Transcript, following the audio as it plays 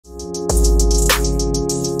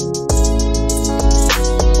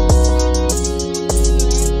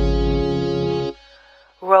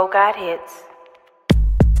Roll God Hits.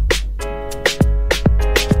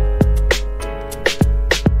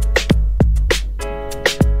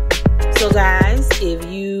 So guys, if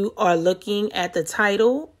you are looking at the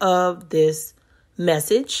title of this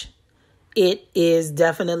message, it is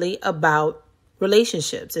definitely about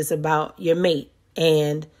relationships. It's about your mate.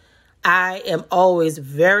 And I am always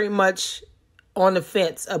very much on the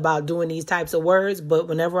fence about doing these types of words. But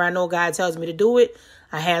whenever I know God tells me to do it,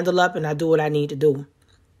 I handle up and I do what I need to do.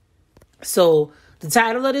 So the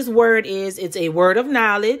title of this word is, it's a word of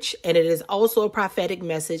knowledge, and it is also a prophetic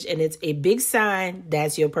message, and it's a big sign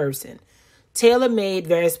that's your person. Tailor-made,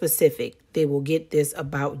 very specific. They will get this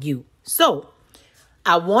about you. So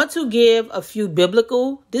I want to give a few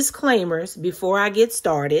biblical disclaimers before I get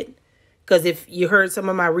started. Because if you heard some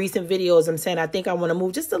of my recent videos, I'm saying I think I want to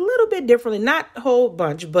move just a little bit differently. Not a whole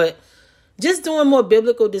bunch, but just doing more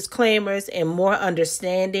biblical disclaimers and more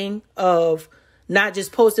understanding of not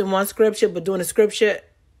just posting one scripture, but doing a scripture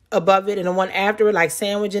above it and the one after it, like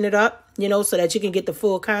sandwiching it up, so that you can get the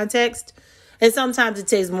full context. And sometimes it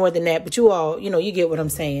takes more than that, but you all, you get what I'm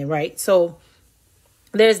saying, right? So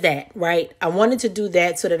there's that, right? I wanted to do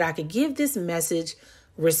that so that I could give this message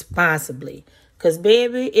responsibly. Because,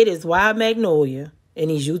 baby, it is wild magnolia in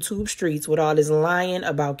these YouTube streets with all this lying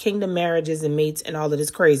about kingdom marriages and mates and all of this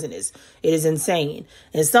craziness. It is insane.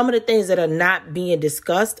 And some of the things that are not being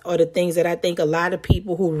discussed are the things that I think a lot of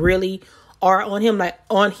people who really are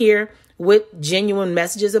on here with genuine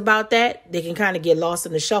messages about that, they can kind of get lost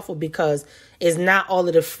in the shuffle because it's not all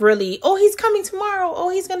of the frilly, oh, he's coming tomorrow. Oh,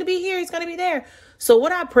 he's going to be here. He's going to be there. So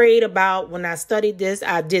what I prayed about when I studied this,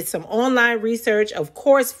 I did some online research. Of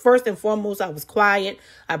course, first and foremost, I was quiet.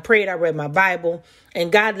 I prayed, I read my Bible,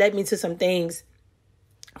 and God led me to some things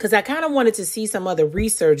because I kind of wanted to see some other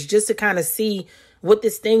research just to kind of see what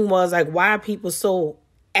this thing was, like why are people so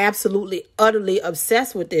absolutely, utterly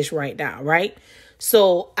obsessed with this right now, right?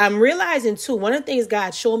 So I'm realizing, too, one of the things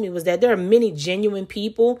God showed me was that there are many genuine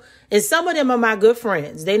people, and some of them are my good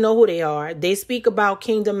friends. They know who they are. They speak about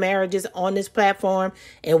kingdom marriages on this platform,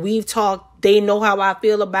 and we've talked. They know how I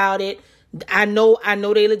feel about it. I know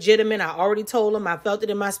they're legitimate. I already told them. I felt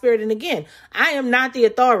it in my spirit. And again, I am not the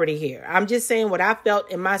authority here. I'm just saying what I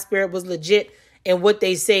felt in my spirit was legit, and what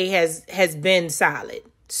they say has been solid.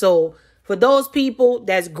 So for those people,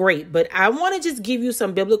 that's great. But I want to just give you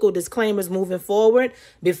some biblical disclaimers moving forward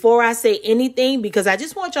before I say anything, because I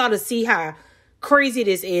just want y'all to see how crazy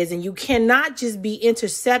this is. And you cannot just be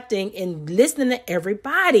intercepting and listening to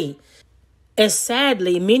everybody. And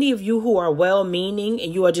sadly, many of you who are well-meaning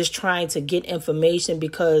and you are just trying to get information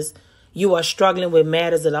because you are struggling with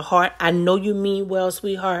matters of the heart. I know you mean well,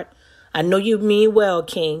 sweetheart. I know you mean well,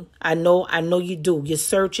 King. I know you do. You're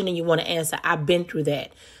searching and you want to answer. I've been through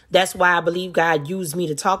that. That's why I believe God used me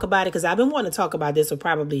to talk about it, because I've been wanting to talk about this for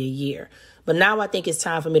probably a year. But now I think it's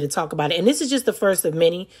time for me to talk about it. And this is just the first of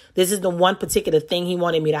many. This is the one particular thing he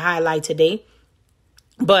wanted me to highlight today.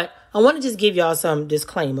 But I want to just give y'all some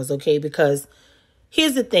disclaimers, okay? Because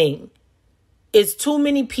here's the thing. It's too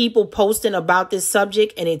many people posting about this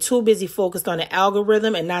subject, and they're too busy focused on the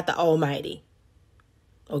algorithm and not the Almighty.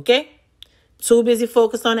 Okay? Too busy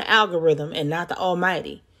focused on the algorithm and not the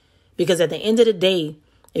Almighty. Because at the end of the day,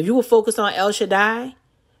 if you were focused on El Shaddai,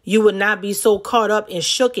 you would not be so caught up and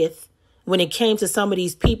shooketh when it came to some of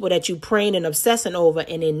these people that you praying and obsessing over,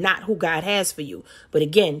 and they're not who God has for you. But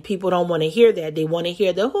again, people don't want to hear that. They want to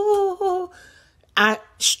hear the hoo. I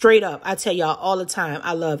straight up, I tell y'all all the time,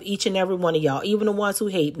 I love each and every one of y'all, even the ones who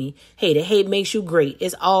hate me. Hey, the hate makes you great.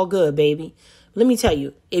 It's all good, baby. Let me tell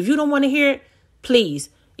you, if you don't want to hear it, please,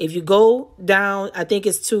 if you go down, I think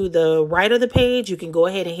it's to the right of the page, you can go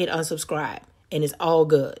ahead and hit unsubscribe. And it's all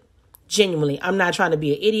good. Genuinely, I'm not trying to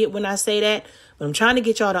be an idiot when I say that, but I'm trying to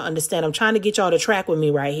get y'all to understand. I'm trying to get y'all to track with me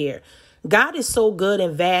right here. God is so good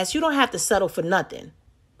and vast. You don't have to settle for nothing,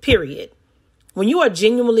 period. When you are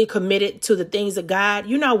genuinely committed to the things of God,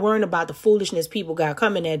 you're not worrying about the foolishness people got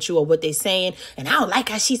coming at you or what they're saying. And I don't like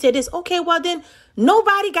how she said this. Okay, well then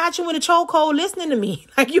nobody got you in a chokehold listening to me.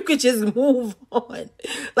 Like you could just move on.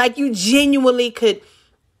 Like you genuinely could.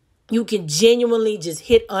 You can genuinely just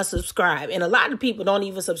hit unsubscribe. And a lot of people don't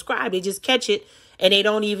even subscribe. They just catch it and they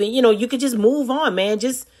don't even, you could just move on, man.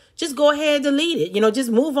 Just go ahead and delete it. Just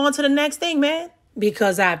move on to the next thing, man.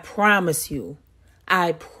 Because I promise you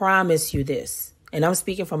this. And I'm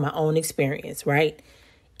speaking from my own experience, right?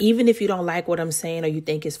 Even if you don't like what I'm saying or you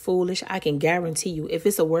think it's foolish, I can guarantee you, if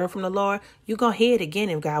it's a word from the Lord, you're going to hear it again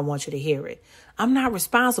if God wants you to hear it. I'm not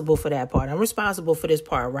responsible for that part. I'm responsible for this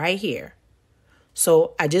part right here.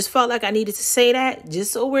 So I just felt like I needed to say that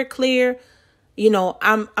just so we're clear.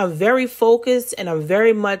 I'm very focused, and I'm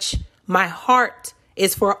very much, my heart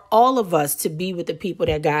is for all of us to be with the people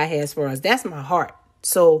that God has for us. That's my heart.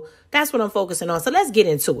 So that's what I'm focusing on. So let's get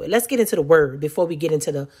into it. Let's get into the word before we get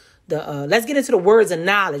into let's get into the words of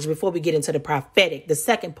knowledge before we get into the prophetic, the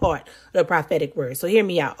second part of the prophetic word. So hear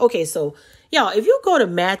me out. Okay, so y'all, if you go to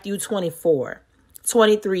Matthew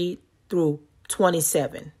 24:23 through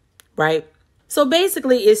 27, right? So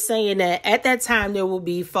basically it's saying that at that time there will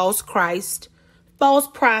be false Christ, false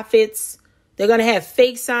prophets. They're going to have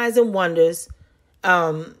fake signs and wonders.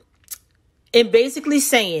 And basically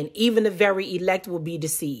saying even the very elect will be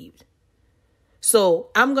deceived. So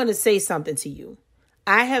I'm going to say something to you.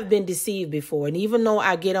 I have been deceived before. And even though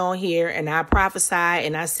I get on here and I prophesy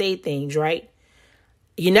and I say things, right?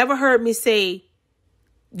 You never heard me say,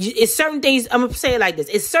 it's certain things, I'm going to say it like this.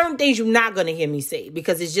 It's certain things you're not going to hear me say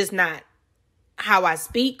because it's just not how I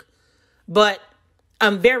speak. But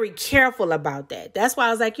I'm very careful about that. That's why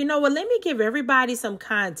I was like, you know what? Let me give everybody some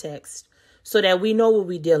context so that we know what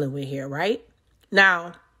we're dealing with here, right?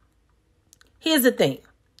 Now, here's the thing.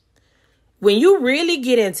 When you really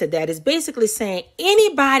get into that, it's basically saying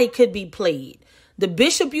anybody could be played. The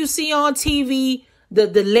bishop you see on TV, the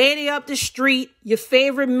lady up the street, your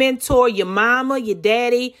favorite mentor, your mama, your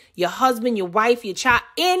daddy, your husband, your wife, your child,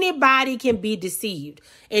 anybody can be deceived.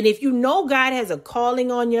 And if you know God has a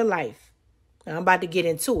calling on your life, I'm about to get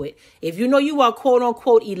into it. If you know you are quote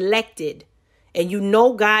unquote elected, and you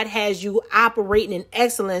know God has you operating in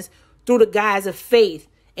excellence through the guise of faith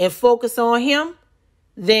and focus on him,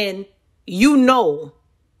 then you know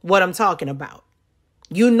what I'm talking about.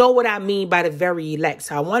 You know what I mean by the very elect.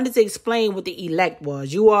 So I wanted to explain what the elect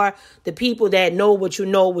was. You are the people that know,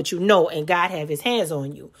 and God have his hands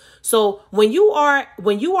on you. So when you are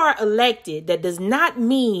elected, that does not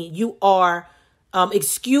mean you are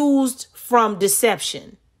excused from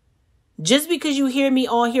deception. Just because you hear me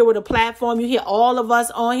on here with a platform, you hear all of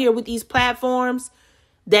us on here with these platforms,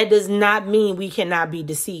 that does not mean we cannot be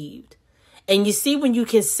deceived. And you see, when you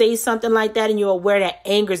can say something like that and you're aware, that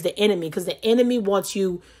angers the enemy, because the enemy wants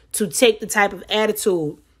you to take the type of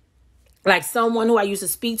attitude, like someone who I used to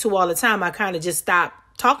speak to all the time. I kind of just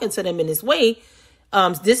stopped talking to them in this way.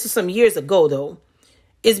 This is some years ago, though.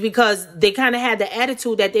 Is because they kind of had the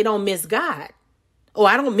attitude that they don't miss God. Oh,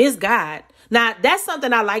 I don't miss God. Now, that's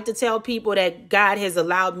something I like to tell people that God has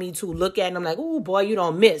allowed me to look at. And I'm like, oh, boy, you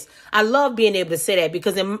don't miss. I love being able to say that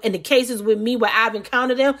because in the cases with me where I've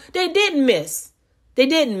encountered them, they didn't miss. They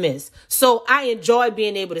didn't miss. So I enjoy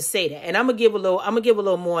being able to say that. And I'm going to give a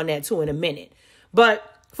little more on that, too, in a minute. But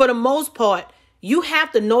for the most part, you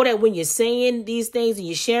have to know that when you're saying these things and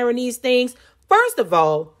you're sharing these things, first of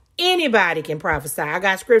all, anybody can prophesy. I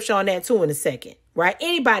got scripture on that, too, in a second. Right?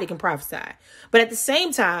 Anybody can prophesy. But at the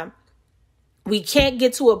same time, we can't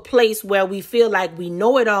get to a place where we feel like we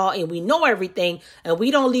know it all and we know everything and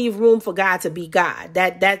we don't leave room for God to be God.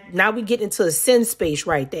 That now we get into a sin space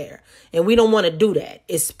right there. And we don't want to do that,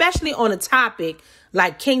 especially on a topic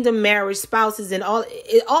like kingdom marriage, spouses, and all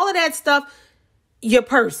of that stuff. Your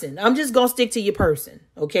person. I'm just going to stick to your person.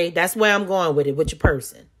 Okay. That's where I'm going with it, with your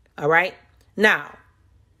person. All right. Now,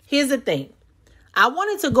 here's the thing. I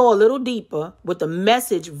wanted to go a little deeper with the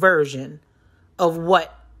message version of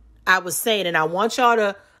what I was saying, and I want y'all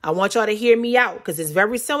to hear me out because it's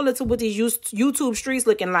very similar to what these YouTube streets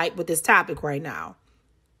looking like with this topic right now.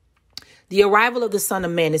 The arrival of the Son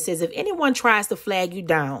of Man. It says, if anyone tries to flag you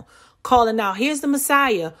down, calling out, here's the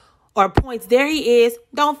Messiah, or points, there he is,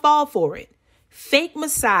 don't fall for it. Fake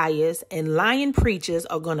messiahs and lying preachers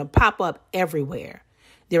are going to pop up everywhere.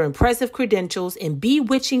 Their impressive credentials and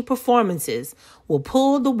bewitching performances will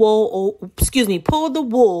pull the wool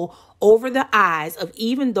over the eyes of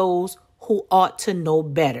even those who ought to know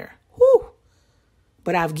better. Whew.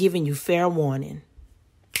 But I've given you fair warning.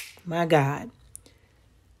 My God.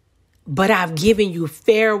 But I've given you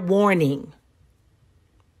fair warning.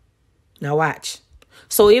 Now watch.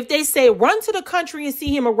 So if they say, run to the country and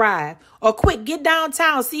see him arrive, or quick, get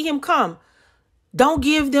downtown, see him come, don't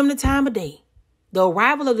give them the time of day. The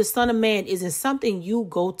arrival of the Son of Man isn't something you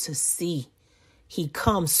go to see. He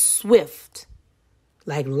comes swift,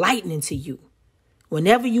 like lightning to you.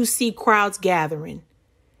 Whenever you see crowds gathering,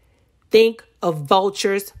 think of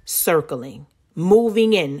vultures circling,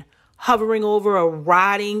 moving in, hovering over a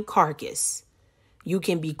rotting carcass. You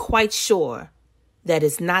can be quite sure that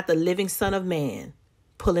it's not the living Son of Man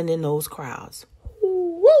pulling in those crowds.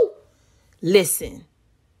 Woo! Listen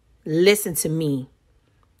to me.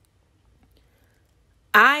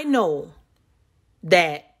 I know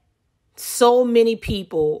that So many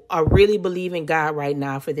people are really believing God right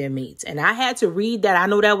now for their mates. And I had to read that. I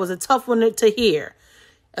know that was a tough one to hear.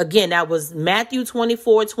 Again, that was Matthew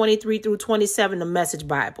 24, 23 through 27, the Message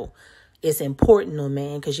Bible. It's important, though,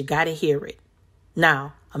 man, because you got to hear it.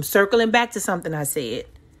 Now, I'm circling back to something I said.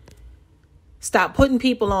 Stop putting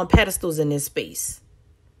people on pedestals in this space.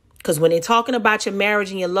 Because when they're talking about your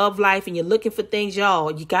marriage and your love life and you're looking for things,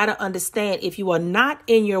 y'all, you got to understand, if you are not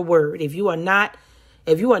in your word, if you are not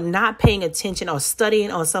paying attention or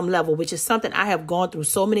studying on some level, which is something I have gone through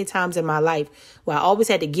so many times in my life, where I always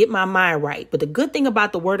had to get my mind right. But the good thing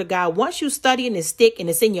about the word of God, once you study and it stick and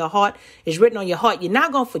it's in your heart, it's written on your heart, you're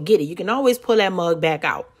not going to forget it. You can always pull that mug back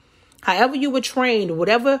out. However you were trained,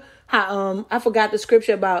 I forgot the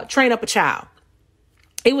scripture about train up a child.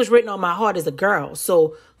 It was written on my heart as a girl.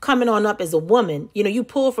 So coming on up as a woman, you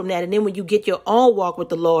pull from that. And then when you get your own walk with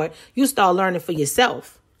the Lord, you start learning for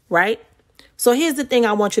yourself, right? So here's the thing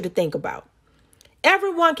I want you to think about.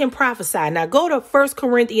 Everyone can prophesy. Now go to 1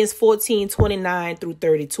 Corinthians 14, 29 through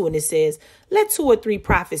 32. And it says, let 2 or 3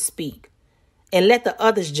 prophets speak and let the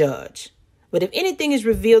others judge. But if anything is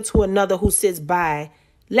revealed to another who sits by,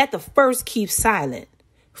 let the first keep silent.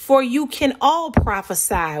 For you can all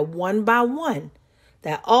prophesy one by one,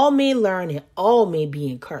 that all may learn and all may be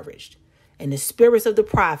encouraged. And the spirits of the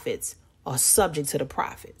prophets are subject to the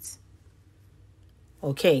prophets.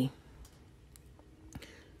 Okay.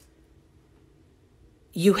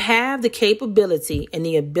 You have the capability and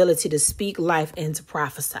the ability to speak life and to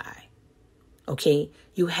prophesy. Okay.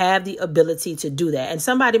 You have the ability to do that. And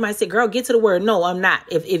somebody might say, girl, get to the word. No, I'm not.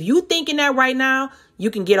 If you thinking that right now, you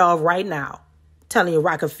can get off right now. I'm telling you,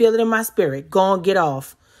 I can feel it in my spirit. Go and get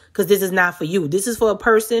off. Because this is not for you. This is for a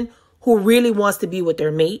person who really wants to be with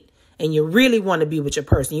their mate. And you really want to be with your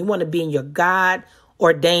person. You want to be in your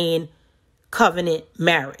God-ordained covenant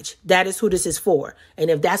marriage. That is who this is for. And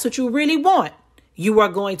if that's what you really want, you are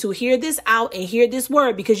going to hear this out and hear this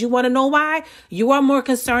word, because you want to know why? You are more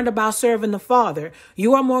concerned about serving the Father.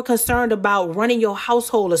 You are more concerned about running your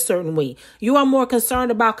household a certain way. You are more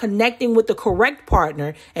concerned about connecting with the correct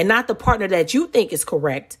partner and not the partner that you think is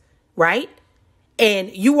correct, right?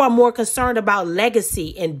 And you are more concerned about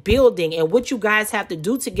legacy and building and what you guys have to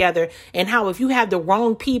do together, and how if you have the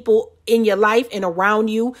wrong people in your life and around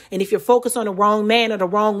you, and if you're focused on the wrong man or the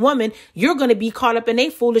wrong woman, you're going to be caught up in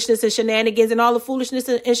their foolishness and shenanigans and all the foolishness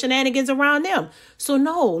and shenanigans around them. So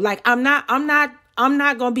no, I'm not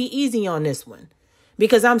going to be easy on this one,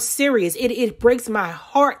 because I'm serious. It breaks my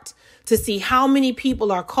heart to see how many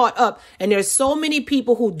people are caught up. And there's so many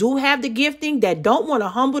people who do have the gifting that don't want to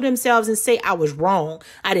humble themselves and say, I was wrong.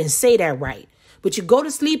 I didn't say that right. But you go to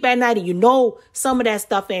sleep at night and you know some of that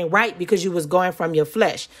stuff ain't right because you was going from your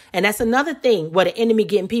flesh. And that's another thing where the enemy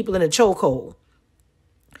getting people in a chokehold.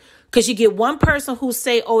 Because you get one person who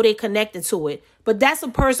say, oh, they connected to it. But that's a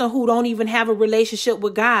person who don't even have a relationship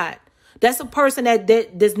with God. That's a person that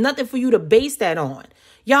there's nothing for you to base that on.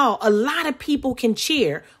 Y'all, a lot of people can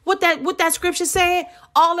cheer. What that scripture said,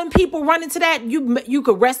 all them people running to that, you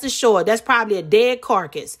could rest assured that's probably a dead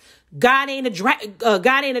carcass. God ain't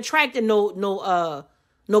attracting no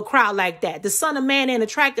crowd like that. The Son of Man ain't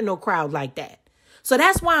attracting no crowd like that. So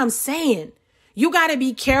that's why I'm saying you got to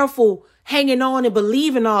be careful hanging on and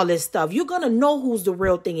believing all this stuff. You're going to know who's the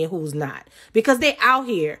real thing and who's not, because they out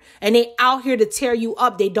here and they out here to tear you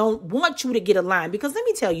up. They don't want you to get aligned, because let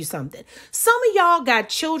me tell you something. Some of y'all got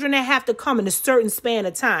children that have to come in a certain span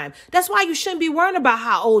of time. That's why you shouldn't be worrying about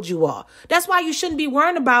how old you are. That's why you shouldn't be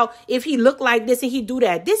worrying about if he look like this and he do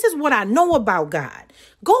that. This is what I know about God.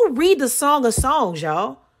 Go read the Song of Songs,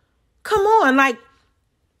 y'all. Come on. Like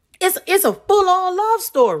it's a full on love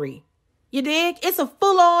story. You dig? It's a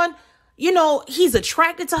full on, he's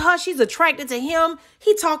attracted to her. She's attracted to him.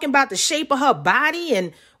 He talking about the shape of her body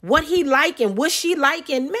and what he like and what she like.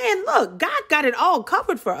 And man, look, God got it all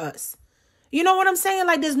covered for us. You know what I'm saying?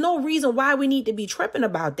 Like, there's no reason why we need to be tripping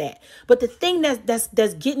about that. But the thing that's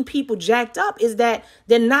getting people jacked up is that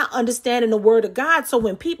they're not understanding the word of God. So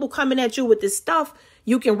when people coming at you with this stuff,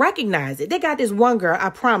 you can recognize it. They got this one girl, I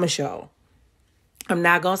promise y'all. I'm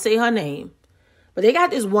not going to say her name. But they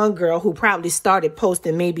got this one girl who probably started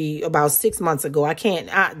posting maybe about 6 months ago.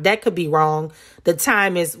 That could be wrong. The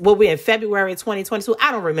time is, we're in February 2022.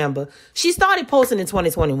 I don't remember. She started posting in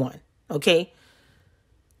 2021. Okay.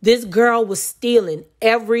 This girl was stealing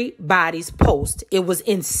everybody's post. It was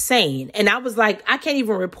insane. And I was like, I can't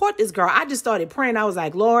even report this girl. I just started praying. I was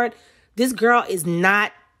like, Lord, this girl is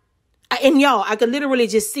not. And y'all, I could literally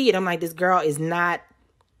just see it. I'm like, this girl is not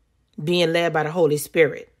being led by the Holy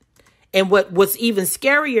Spirit. And what's even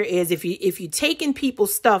scarier is if you taking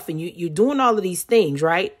people's stuff and you doing all of these things,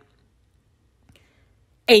 right?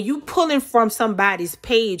 and you pulling from somebody's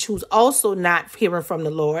page who's also not hearing from the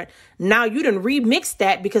Lord. Now you done remix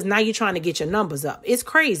that because now you're trying to get your numbers up. It's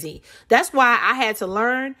crazy. That's why I had to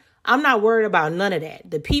learn. I'm not worried about none of that.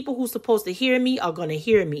 The people who's supposed to hear me are going to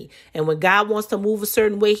hear me. And when God wants to move a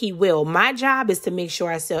certain way, he will. My job is to make sure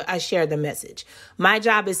I share the message. My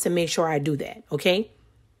job is to make sure I do that. Okay.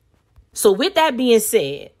 So with that being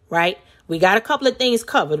said, right, we got a couple of things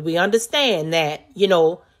covered. We understand that,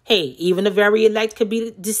 hey, even the very elect could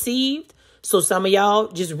be deceived. So some of y'all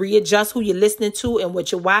just readjust who you're listening to and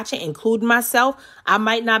what you're watching, including myself. I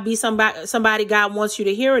might not be somebody God wants you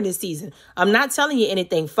to hear in this season. I'm not telling you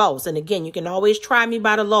anything false. And again, you can always try me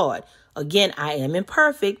by the Lord. Again, I am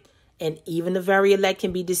imperfect, and even the very elect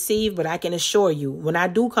can be deceived. But I can assure you, when I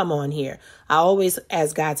do come on here, I always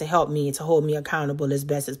ask God to help me and to hold me accountable as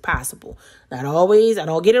best as possible. Not always. I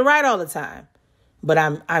don't get it right all the time, but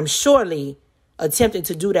I'm surely attempting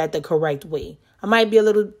to do that the correct way. I might be a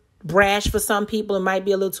little brash for some people. It might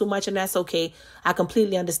be a little too much, and that's okay. I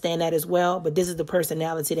completely understand that as well. But this is the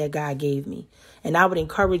personality that God gave me. And I would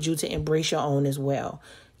encourage you to embrace your own as well.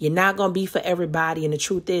 You're not going to be for everybody. And the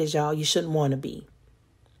truth is, y'all, you shouldn't want to be.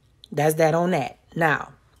 That's that on that.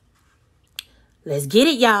 Now, let's get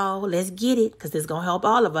it, y'all. Let's get it, because it's going to help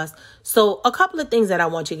all of us. So a couple of things that I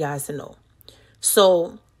want you guys to know.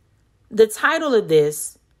 So the title of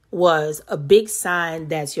this was A Big Sign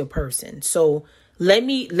That's Your Person. So let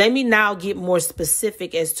me now get more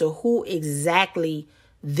specific as to who exactly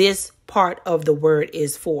this part of the word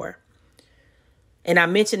is for. And I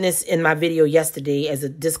mentioned this in my video yesterday as a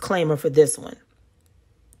disclaimer for this one.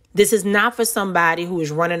 This is not for somebody who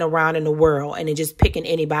is running around in the world and they're just picking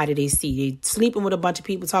anybody they see. They're sleeping with a bunch of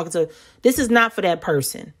people, talking to. This is not for that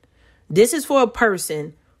person. This is for a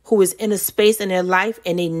person who is in a space in their life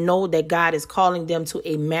and they know that God is calling them to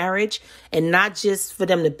a marriage, and not just for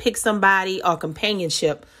them to pick somebody or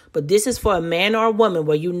companionship, but this is for a man or a woman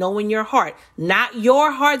where you know in your heart, not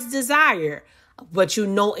your heart's desire, but you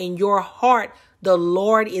know in your heart, the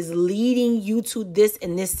Lord is leading you to this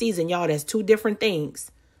in this season. Y'all, that's two different things.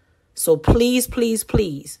 So please, please,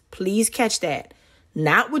 please, please catch that.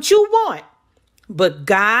 Not what you want, but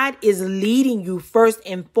God is leading you first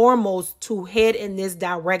and foremost to head in this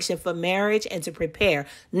direction for marriage and to prepare.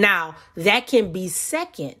 Now, that can be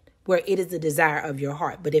second, where it is the desire of your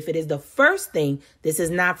heart. But if it is the first thing, this is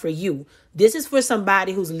not for you. This is for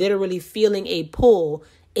somebody who's literally feeling a pull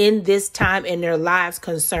in this time in their lives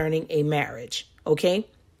concerning a marriage. Okay?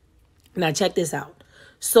 Now, check this out.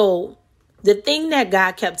 So the thing that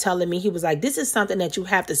God kept telling me, he was like, this is something that you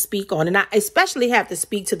have to speak on. And I especially have to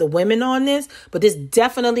speak to the women on this, but this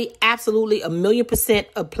definitely, absolutely, 1,000,000%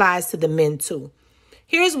 applies to the men too.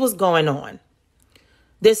 Here's what's going on.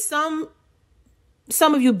 There's some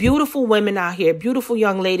of you beautiful women out here, beautiful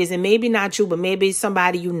young ladies, and maybe not you, but maybe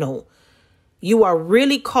somebody you know. You are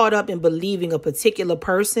really caught up in believing a particular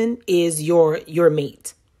person is your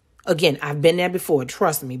mate. Again, I've been there before.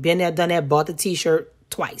 Trust me. Been there, done that, bought the t-shirt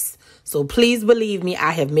twice. So please believe me,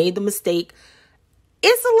 I have made the mistake.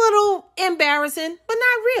 It's a little embarrassing, but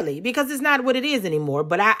not really, because it's not what it is anymore.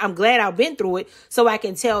 But I'm glad I've been through it so I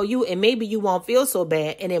can tell you, and maybe you won't feel so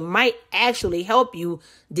bad. And it might actually help you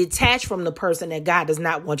detach from the person that God does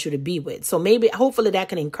not want you to be with. So maybe, hopefully that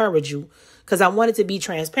can encourage you, because I wanted to be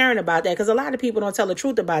transparent about that, because a lot of people don't tell the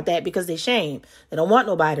truth about that because they're ashamed. They don't want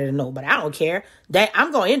nobody to know, but I don't care. That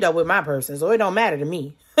I'm going to end up with my person, so it don't matter to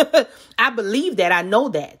me. I believe that. I know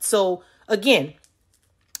that. So again,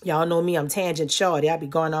 y'all know me, I'm tangent shorty. I be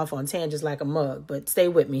going off on tangents like a mug, but stay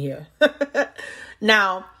with me here.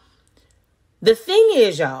 Now, the thing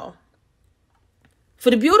is, y'all, for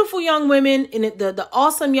the beautiful young women and the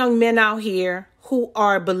awesome young men out here who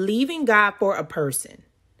are believing God for a person,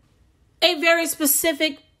 a very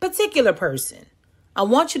specific, particular person, I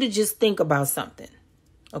want you to just think about something,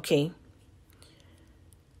 okay?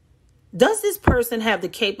 Does this person have the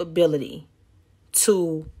capability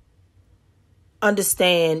to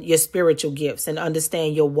understand your spiritual gifts and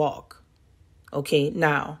understand your walk? Okay,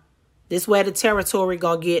 now, this where the territory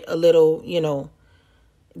gonna get a little,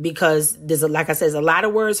 because there's like I said, there's a lot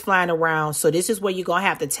of words flying around. So this is where you're gonna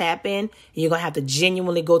have to tap in, and you're gonna have to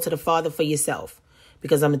genuinely go to the Father for yourself.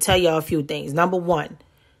 Because I'm gonna tell y'all a few things. Number one,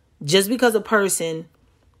 just because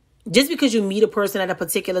you meet a person at a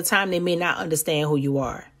particular time, they may not understand who you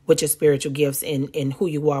are with your spiritual gifts and who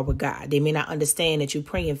you are with God. They may not understand that you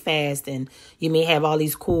pray and fast, and you may have all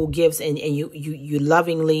these cool gifts, and you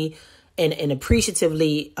lovingly and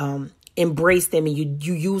appreciatively embrace them, and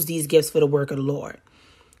you use these gifts for the work of the Lord,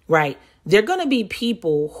 right? They're going to be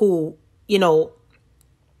people who,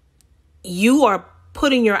 you are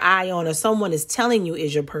putting your eye on, or someone is telling you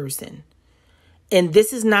is your person. and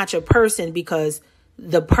this is not your person, because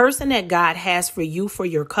the person that God has for you for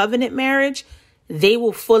your covenant marriage, they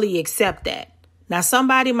will fully accept that. Now,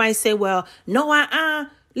 somebody might say, well, no,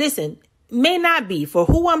 listen, may not be. For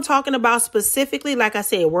who I'm talking about specifically, like I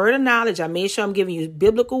said, word of knowledge. I made sure I'm giving you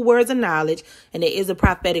biblical words of knowledge, and there is a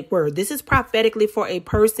prophetic word. This is prophetically for a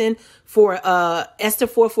person, for Esther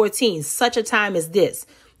 4:14, such a time as this.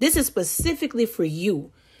 This is specifically for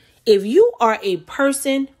you. If you are a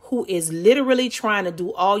person who is literally trying to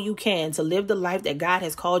do all you can to live the life that God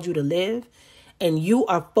has called you to live, and you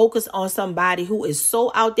are focused on somebody who is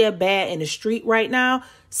so out there bad in the street right now,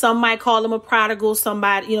 some might call him a prodigal.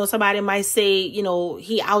 Somebody might say,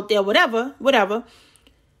 he out there, whatever.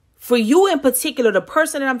 For you in particular, the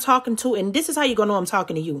person that I'm talking to, and this is how you're going to know I'm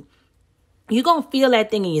talking to you. You're going to feel that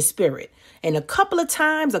thing in your spirit. And a couple of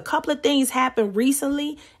things happened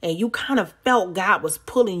recently, and you kind of felt God was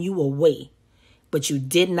pulling you away, but you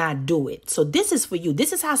did not do it. So this is for you.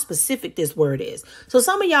 This is how specific this word is. So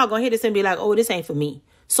some of y'all going to hear this and be like, oh, this ain't for me.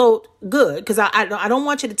 So good, because I don't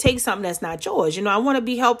want you to take something that's not yours. I want to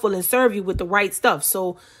be helpful and serve you with the right stuff.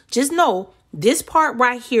 So just know this part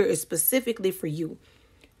right here is specifically for you.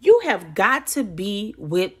 You have got to be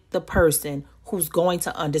with the person who's going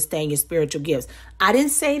to understand your spiritual gifts. I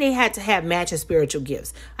didn't say they had to have matching spiritual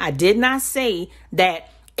gifts. I did not say that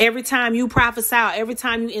every time you prophesy, every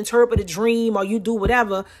time you interpret a dream or you do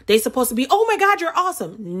whatever, they're supposed to be, oh my God, you're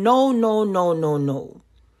awesome. No.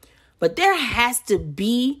 But there has to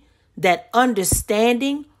be that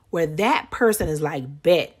understanding where that person is like,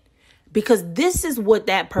 bet. Because this is what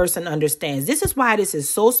that person understands. This is why this is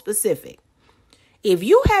so specific. If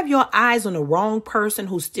you have your eyes on the wrong person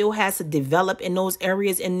who still has to develop in those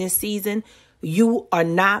areas in this season, you are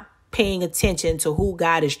not paying attention to who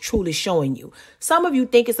God is truly showing you. Some of you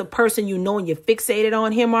think it's a person you know and you're fixated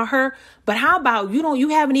on him or her, but how about you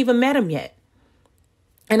haven't even met him yet?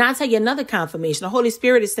 And I'll tell you another confirmation. The Holy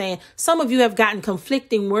Spirit is saying some of you have gotten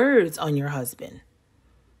conflicting words on your husband.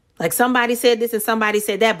 Like somebody said this and somebody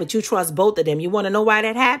said that, but you trust both of them. You want to know why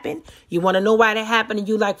that happened? You want to know why that happened and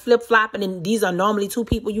you like flip-flopping, and these are normally two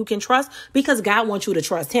people you can trust? Because God wants you to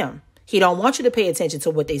trust him. He don't want you to pay attention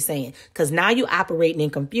to what they're saying, because now you're operating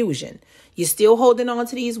in confusion. You're still holding on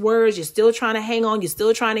to these words. You're still trying to hang on. You're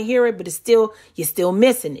still trying to hear it, but you're still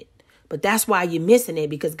missing it. But that's why you're missing it,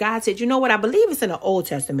 because God said, you know what? I believe it's in the Old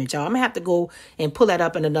Testament, y'all. I'm going to have to go and pull that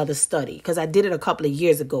up in another study, because I did it a couple of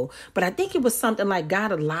years ago. But I think it was something like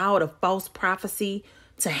God allowed a false prophecy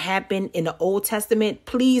to happen in the Old Testament.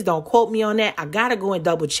 Please don't quote me on that. I got to go and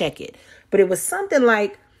double check it. But it was something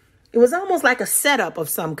like, it was almost like a setup of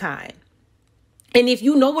some kind. And if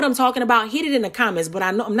you know what I'm talking about, hit it in the comments. But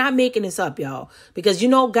I know I'm not making this up, y'all, because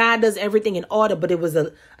God does everything in order. But it was I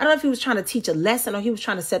don't know if he was trying to teach a lesson or he was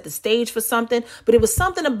trying to set the stage for something. But it was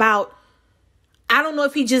something about, I don't know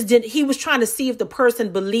if he was trying to see if the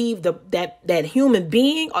person believed that human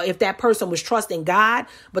being, or if that person was trusting God.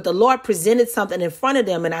 But the Lord presented something in front of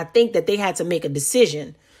them, and I think that they had to make a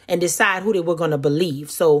decision and decide who they were going to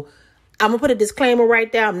believe. So I'm going to put a disclaimer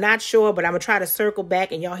right there. I'm not sure, but I'm going to try to circle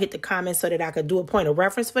back and y'all hit the comments so that I could do a point of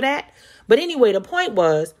reference for that. But anyway, the point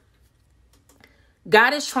was,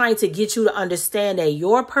 God is trying to get you to understand that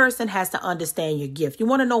your person has to understand your gift. You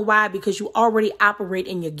want to know why? Because you already operate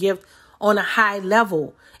in your gift on a high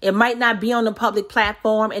level. It might not be on the public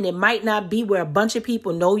platform, and it might not be where a bunch of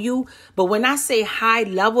people know you. But when I say high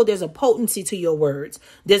level, there's a potency to your words.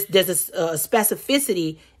 There's a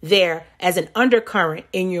specificity there as an undercurrent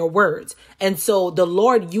in your words. And so the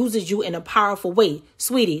Lord uses you in a powerful way.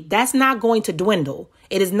 Sweetie, that's not going to dwindle.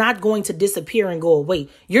 It is not going to disappear and go away.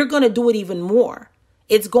 You're going to do it even more.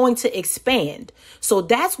 It's going to expand. So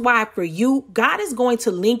that's why for you, God is going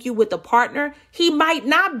to link you with a partner. He might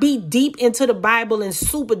not be deep into the Bible and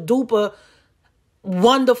super duper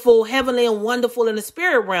wonderful, heavenly and wonderful in the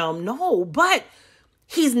spirit realm. No, but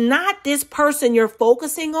he's not this person you're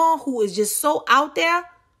focusing on who is just so out there.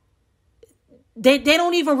 They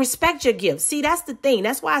don't even respect your gift. See, that's the thing.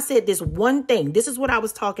 That's why I said this one thing. This is what I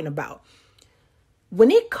was talking about. When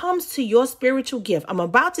it comes to your spiritual gift, I'm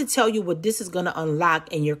about to tell you what this is going to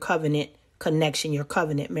unlock in your covenant connection, your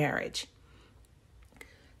covenant marriage.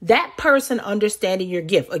 That person understanding your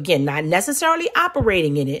gift, again, not necessarily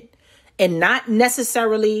operating in it and not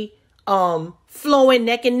necessarily flowing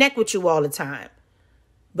neck and neck with you all the time.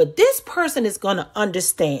 But this person is going to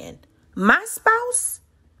understand my spouse,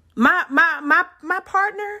 my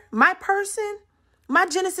partner, my person, my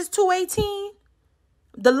Genesis 2:18.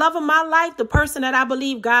 The love of my life, the person that I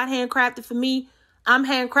believe God handcrafted for me, I'm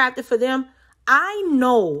handcrafted for them. I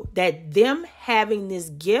know that them having this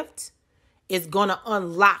gift is going to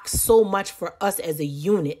unlock so much for us as a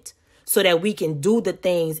unit. so that we can do the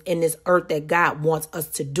things in this earth that God wants us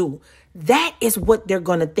to do. That is what they're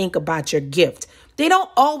going to think about your gift. They don't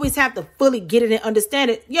always have to fully get it and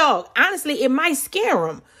understand it. Yo, honestly, it might scare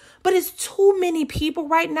them. But it's too many people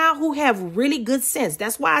right now who have really good sense.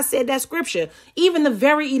 That's why I said that scripture. Even the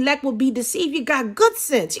very elect will be deceived. You got good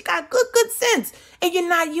sense. You got good sense. And you're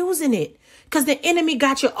not using it. Because the enemy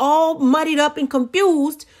got you all muddied up and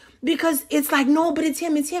confused. Because it's like, no, but it's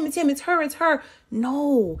him, it's her, it's her.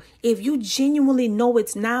 No, if you genuinely know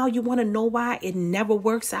it's now, you want to know why it never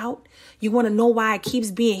works out. You want to know why it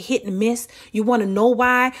keeps being hit and miss. You want to know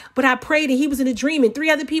why. But I prayed and he was in a dream and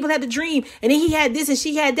 3 other people had the dream. And then he had this and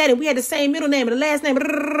she had that. And we had the same middle name and the last name.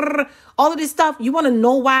 All of this stuff. You want to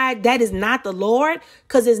know why that is not the Lord?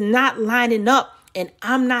 Because it's not lining up. And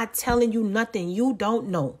I'm not telling you nothing you don't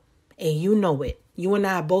know. And you know it. You and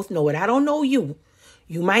I both know it. I don't know you.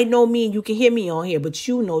 You might know me and you can hear me on here, but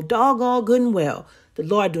you know doggone good and well the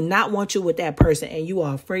Lord do not want you with that person and you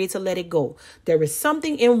are afraid to let it go. There is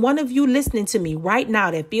something in one of you listening to me right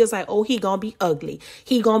now that feels like, oh, he gonna be ugly.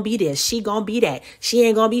 He gonna be this. She gonna be that. She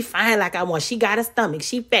ain't gonna be fine like I want. She got a stomach.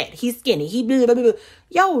 She fat. He skinny. He blah, blah, blah.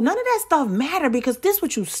 Yo, none of that stuff matter because this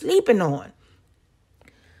what you sleeping on.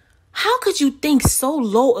 How could you think so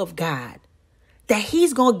low of God that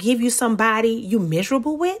he's gonna give you somebody you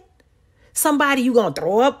miserable with? Somebody you gonna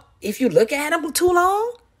throw up if you look at them too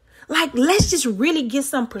long? Like, let's just really get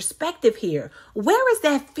some perspective here. Where is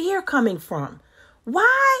that fear coming from?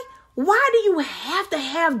 Why do you have to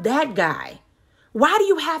have that guy? Why do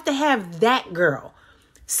you have that girl?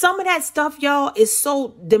 Some of that stuff, y'all, is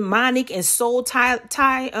so demonic and soul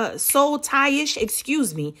tie-ish,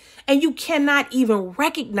 excuse me. And you cannot even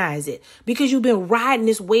recognize it because you've been riding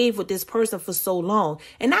this wave with this person for so long.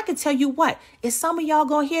 And I can tell you what, if some of y'all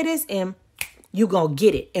gonna hear this and you gonna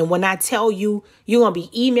get it. And when I tell you, you're gonna be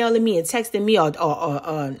emailing me and texting me or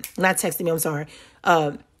not texting me, I'm sorry,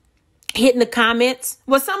 hitting the comments.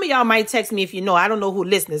 Well, some of y'all might text me if you know. I don't know who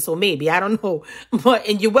listening, so maybe. I don't know.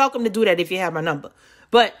 And you're welcome to do that if you have my number.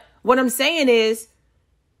 But what I'm saying is,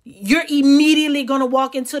 you're immediately going to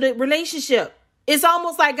walk into the relationship. It's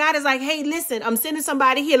almost like God is like, hey, listen, I'm sending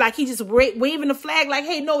somebody here. Like he just waving the flag like,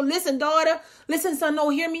 hey, no, listen, daughter. Listen, son, no,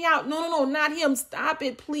 hear me out. No, not him. Stop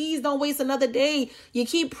it. Please don't waste another day. You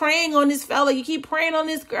keep praying on this fella. You keep praying on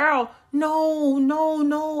this girl.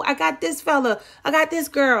 No. I got this fella. I got this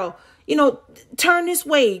girl. You know, turn this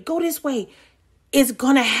way. Go this way. It's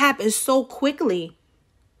going to happen so quickly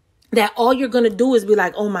that all you're going to do is be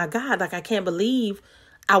like, oh, my God, like, I can't believe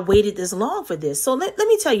I waited this long for this. So let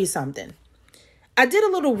me tell you something. I did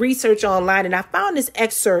a little research online and I found this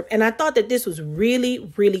excerpt and I thought that this was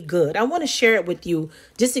really, really good. I want to share it with you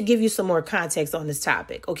just to give you some more context on this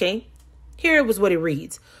topic. OK, here was what it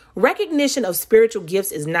reads. Recognition of spiritual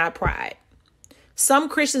gifts is not pride. Some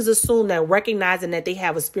Christians assume that recognizing that they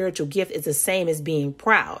have a spiritual gift is the same as being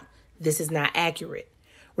proud. This is not accurate.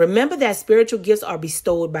 Remember that spiritual gifts are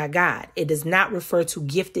bestowed by God. It does not refer to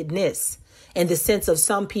giftedness in the sense of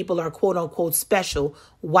some people are quote unquote special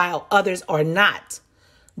while others are not.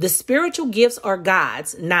 The spiritual gifts are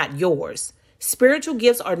God's, not yours. Spiritual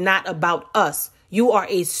gifts are not about us. You are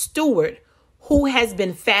a steward who has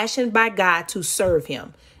been fashioned by God to serve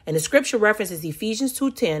him. And the scripture references Ephesians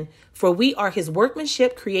 2:10, for we are his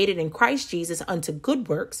workmanship created in Christ Jesus unto good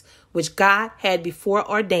works, which God had before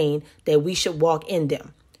ordained that we should walk in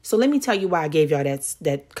them. So let me tell you why I gave y'all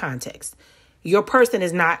that context. Your person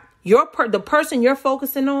is not the person you're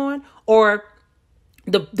focusing on, or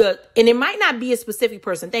and it might not be a specific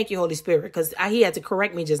person. Thank you, Holy Spirit, because he had to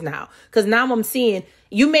correct me just now. Because now I'm seeing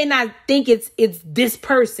you may not think it's this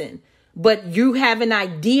person, but you have an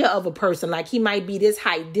idea of a person. Like he might be this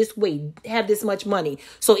height, this weight, have this much money.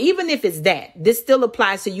 So even if it's that, this still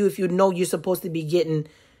applies to you if you know you're supposed to be getting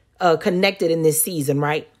connected in this season,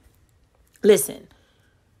 right? Listen,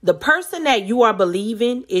 the person that you are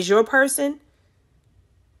believing is your person.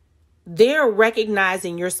 They're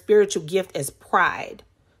recognizing your spiritual gift as pride.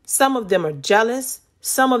 Some of them are jealous.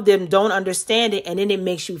 Some of them don't understand it. And then it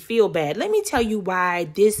makes you feel bad. Let me tell you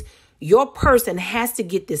why your person has to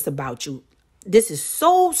get this about you. This is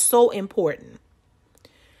so, so important.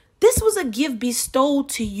 This was a gift bestowed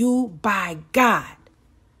to you by God.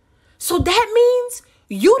 So that means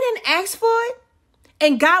you didn't ask for it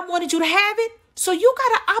and God wanted you to have it. So you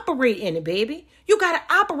got to operate in it, baby. You got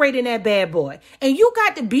to operate in that bad boy. And you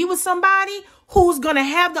got to be with somebody who's going to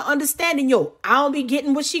have the understanding, yo, I don't be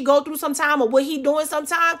getting what she go through sometime or what he doing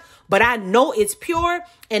sometimes, but I know it's pure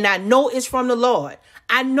and I know it's from the Lord.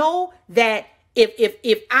 I know that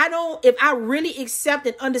if I really accept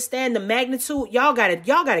and understand the magnitude, y'all got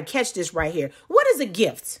to catch this right here. What is a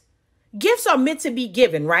gift? Gifts are meant to be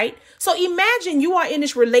given, right? So imagine you are in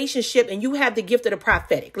this relationship and you have the gift of the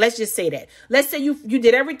prophetic. Let's just say that. Let's say you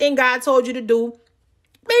did everything God told you to do.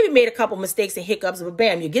 Maybe made a couple mistakes and hiccups, but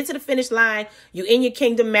bam, you get to the finish line. You're in your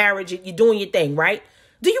kingdom marriage. You're doing your thing, right?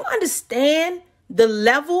 Do you understand the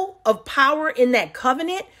level of power in that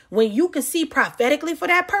covenant when you can see prophetically for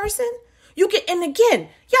that person? You can, and again,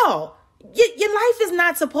 y'all, your life is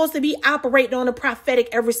not supposed to be operating on the prophetic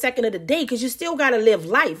every second of the day, because you still got to live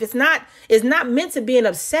life. It's not meant to be an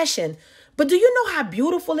obsession. But do you know how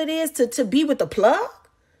beautiful it is to be with the plug?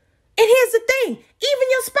 And here's the thing, even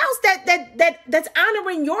your spouse that's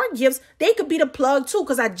honoring your gifts, they could be the plug too,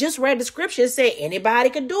 because I just read the scripture and say anybody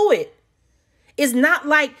could do it. It's not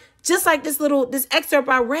like, just like this excerpt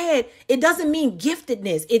I read, it doesn't mean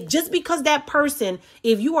giftedness. It just because that person,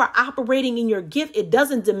 if you are operating in your gift, it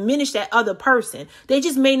doesn't diminish that other person. They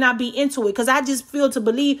just may not be into it, because I just feel to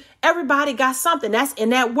believe everybody got something. That's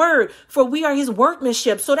in that word, for we are his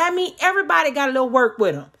workmanship. So that means everybody got a little work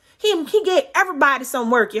with him. He gave everybody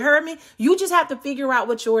some work. You heard me? You just have to figure out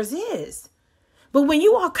what yours is. But when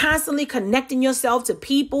you are constantly connecting yourself to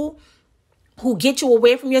people who get you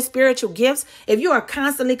away from your spiritual gifts, if you are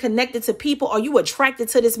constantly connected to people, are you attracted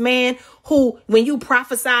to this man who, when you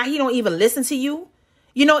prophesy, he don't even listen to you?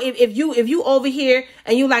 You know, if you over here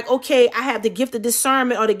and you like, okay, I have the gift of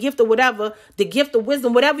discernment or the gift of whatever, the gift of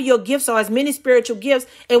wisdom, whatever your gifts are, as many spiritual gifts.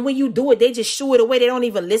 And when you do it, they just shoo it away. They don't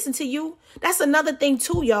even listen to you. That's another thing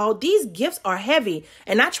too, y'all. These gifts are heavy.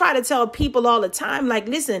 And I try to tell people all the time, like,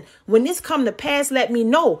 listen, when this come to pass, let me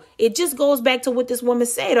know. It just goes back to what this woman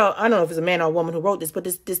said. Or I don't know if it's a man or a woman who wrote this, but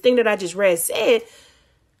this thing that I just read said,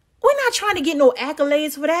 we're not trying to get no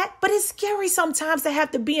accolades for that, but it's scary sometimes to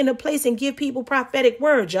have to be in a place and give people prophetic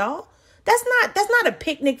words, y'all. That's not a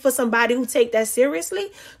picnic for somebody who take that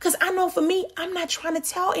seriously. Because I know for me, I'm not trying to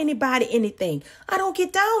tell anybody anything. I don't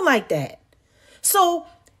get down like that. So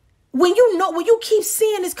when you keep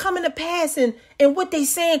seeing this coming to pass and what they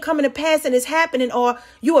saying coming to pass and it's happening, or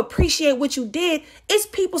you appreciate what you did, it's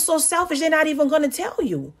people so selfish, they're not even going to tell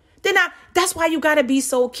you. They're not. That's why you got to be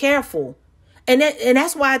so careful. And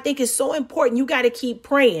that's why I think it's so important. You got to keep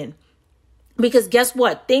praying, because guess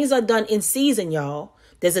what? Things are done in season, y'all.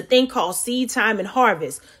 There's a thing called seed time and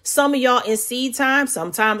harvest. Some of y'all in seed time.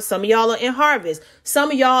 Sometimes some of y'all are in harvest.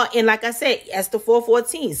 Some of y'all in, like I said, Esther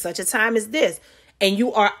 4:14, such a time as this. And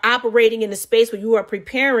you are operating in a space where you are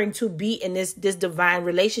preparing to be in this divine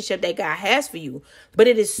relationship that God has for you. But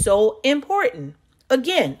it is so important.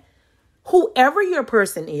 Again, whoever your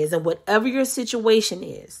person is and whatever your situation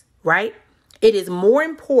is, right? It is more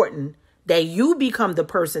important that you become the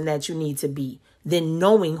person that you need to be than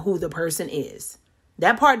knowing who the person is.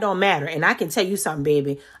 That part don't matter. And I can tell you something,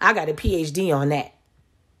 baby. I got a PhD on that.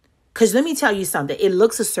 Because let me tell you something. It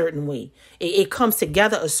looks a certain way. It comes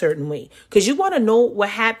together a certain way. Because you want to know what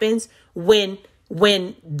happens when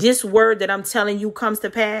this word that I'm telling you comes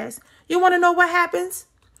to pass. You want to know what happens?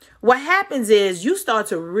 What happens is you start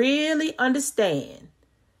to really understand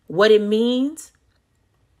what it means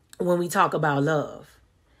when we talk about love.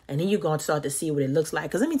 And then you're going to start to see what it looks like.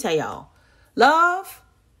 Because let me tell y'all, love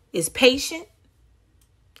is patient.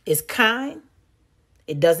 It's kind.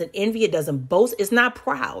 It doesn't envy. It doesn't boast. It's not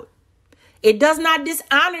proud. It does not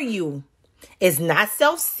dishonor you. It's not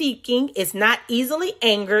self-seeking. It's not easily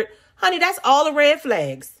angered. Honey, that's all the red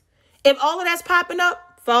flags. If all of that's popping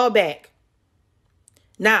up, fall back.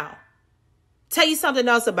 Now, tell you something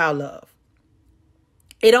else about love.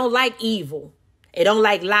 It don't like evil. It don't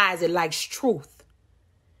like lies. It likes truth.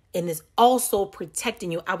 And it's also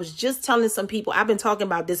protecting you. I was just telling some people, I've been talking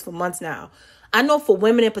about this for months now. I know for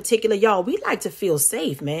women in particular, y'all, we like to feel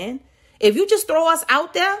safe, man. If you just throw us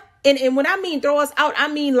out there, and when I mean throw us out, I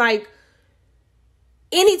mean like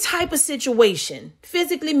any type of situation,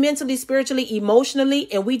 physically, mentally, spiritually,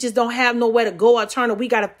 emotionally, and we just don't have nowhere to go or turn, or we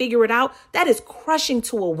got to figure it out. That is crushing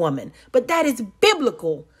to a woman. But that is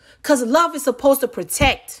biblical, because love is supposed to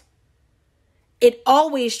protect. It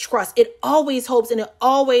always trusts, it always hopes, and it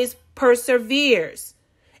always perseveres.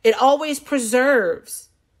 It always preserves.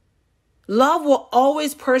 Love will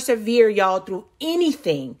always persevere, y'all, through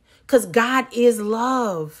anything, because God is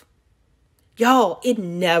love. Y'all, it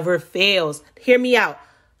never fails. Hear me out.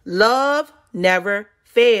 Love never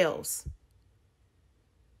fails.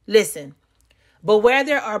 Listen, but where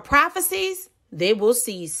there are prophecies, they will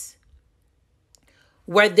cease.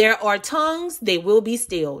 Where there are tongues, they will be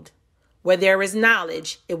stilled. Where there is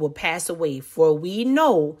knowledge, it will pass away. For we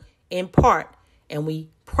know in part, and we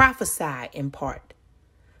prophesy in part.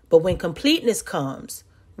 But when completeness comes,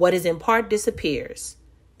 what is in part disappears.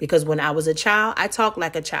 Because when I was a child, I talked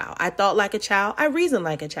like a child. I thought like a child. I reasoned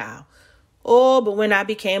like a child. Oh, but when I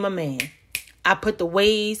became a man, I put the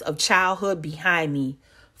ways of childhood behind me.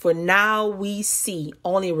 For now we see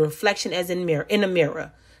only a reflection as in a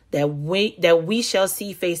mirror, that we shall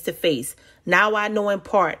see face to face. Now I know in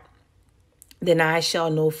part, then I shall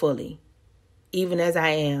know fully, even as I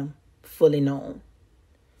am fully known.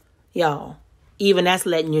 Y'all, even that's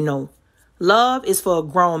letting you know. Love is for a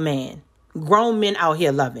grown man. Grown men out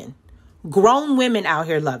here loving. Grown women out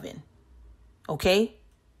here loving. Okay?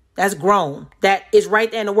 That's grown. That is right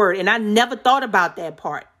there in the word. And I never thought about that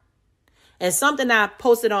part. And something I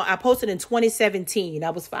posted in 2017. I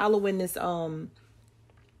was following this, I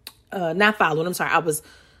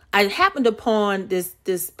happened upon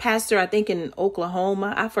this pastor, I think in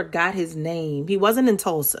Oklahoma. I forgot his name. He wasn't in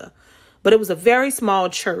Tulsa, but it was a very small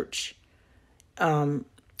church. And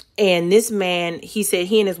this man, he said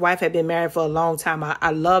he and his wife had been married for a long time.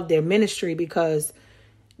 I love their ministry because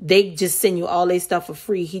they just send you all their stuff for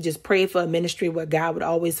free. He just prayed for a ministry where God would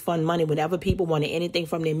always fund money. Whenever people wanted anything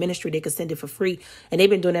from their ministry, they could send it for free. And they've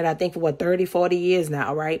been doing that, I think, for 30, 40 years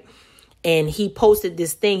now, right? And he posted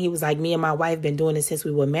this thing. He was like, me and my wife been doing this since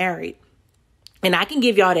we were married. And I can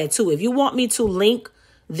give y'all that too. If you want me to link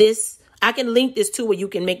this, I can link this too, where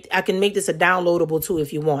I can make this a downloadable too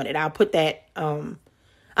if you want it. I'll put that.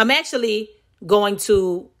 I'm actually going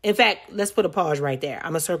to, in fact, let's put a pause right there.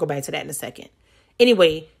 I'm gonna circle back to that in a second.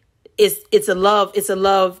 Anyway, it's the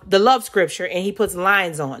love scripture, and he puts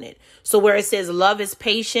lines on it. So where it says love is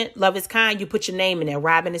patient, love is kind, you put your name in there.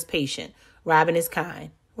 Robin is patient. Robin is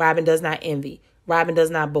kind. Robin does not envy. Robin does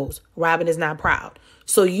not boast. Robin is not proud.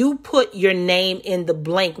 So you put your name in the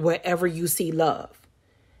blank wherever you see love.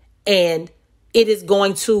 And it is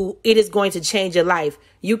going to change your life.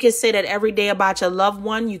 You can say that every day about your loved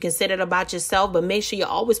one. You can say that about yourself, but make sure you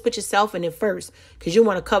always put yourself in it first, because you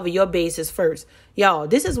want to cover your bases first. Y'all,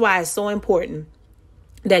 this is why it's so important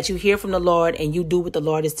that you hear from the Lord and you do what the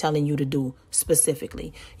Lord is telling you to do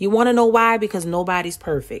specifically. You want to know why? Because nobody's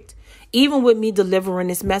perfect. Even with me delivering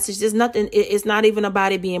this message, it's not even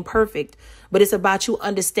about it being perfect, but it's about you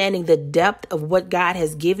understanding the depth of what God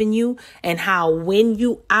has given you, and how when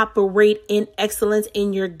you operate in excellence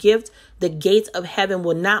in your gift, the gates of heaven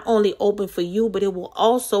will not only open for you, but it will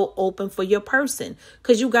also open for your person,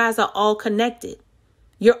 because you guys are all connected.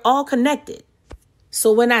 You're all connected.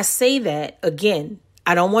 So when I say that, again,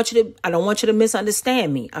 I don't want you to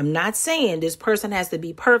misunderstand me. I'm not saying this person has to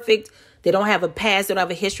be perfect. They don't have a past. They don't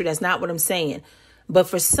have a history. That's not what I'm saying. But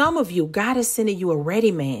for some of you, God is sending you a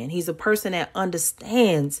ready man. He's a person that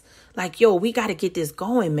understands, like, yo, we got to get this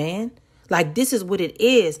going, man. Like, this is what it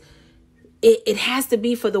is. It has to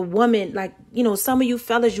be for the woman. Like, you know, some of you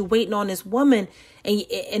fellas, you waiting on this woman, and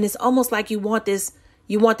it's almost like you want this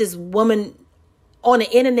woman on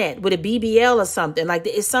the internet with a BBL or something. Like,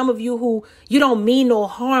 it's some of you who you don't mean no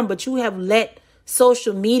harm, but you have let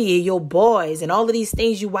social media, your boys, and all of these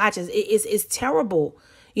things you watch, it's terrible.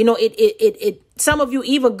 You know, some of you,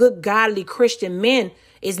 even good, godly Christian men,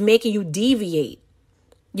 is making you deviate.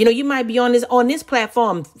 You know, you might be on this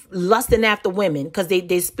platform lusting after women because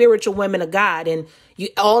they spiritual women of God, and you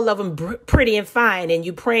all of them pretty and fine, and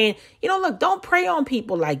you praying. You know, look, don't prey on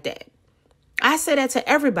people like that. I say that to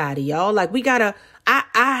everybody, y'all. Like, we gotta.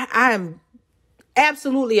 I am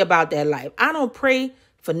absolutely about that life. I don't pray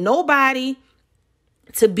for nobody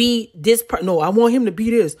to be this. No, I want him to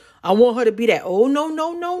be this. I want her to be that. Oh,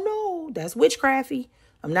 no. That's witchcrafty.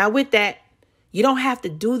 I'm not with that. You don't have to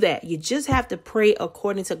do that. You just have to pray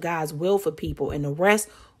according to God's will for people, and the rest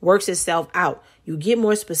works itself out. You get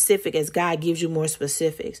more specific as God gives you more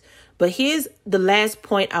specifics. But here's the last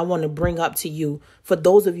point I want to bring up to you for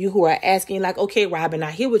those of you who are asking, like, okay, Robin,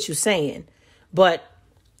 I hear what you're saying, but,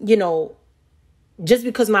 you know, just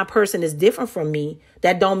because my person is different from me,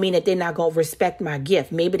 that don't mean that they're not going to respect my gift.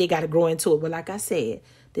 Maybe they got to grow into it. But like I said,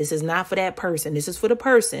 this is not for that person. This is for the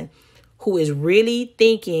person who is really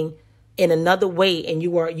thinking in another way, and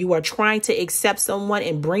you are trying to accept someone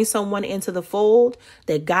and bring someone into the fold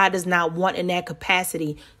that God does not want in that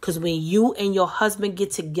capacity. Because when you and your husband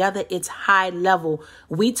get together, it's high level.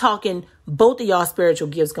 We talking both of y'all spiritual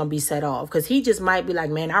gifts gonna be set off, because he just might be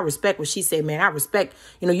like, man, I respect what she said, man. I respect,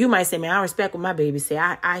 you know, you might say, man, I respect what my baby say.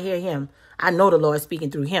 I hear him. I know the Lord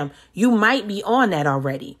speaking through him. You might be on that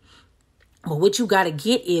already. But what you got to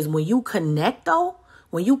get is when you connect, though,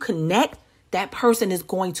 that person is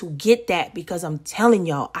going to get that, because I'm telling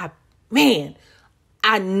y'all,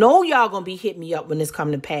 I know y'all going to be hitting me up when this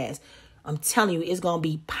come to pass. I'm telling you, it's going to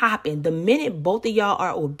be popping. The minute both of y'all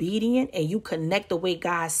are obedient and you connect the way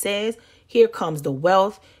God says, here comes the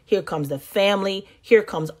wealth. Here comes the family. Here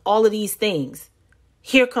comes all of these things.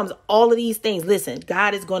 Listen,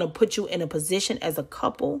 God is going to put you in a position as a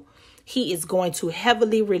couple he is going to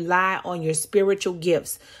heavily rely on your spiritual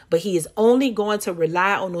gifts. But he is only going to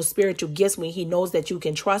rely on those spiritual gifts when he knows that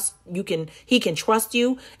he can trust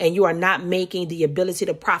you, and you are not making the ability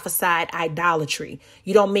to prophesy idolatry.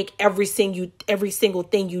 You don't make every single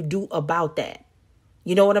thing you do about that.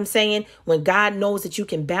 You know what I'm saying? When God knows that you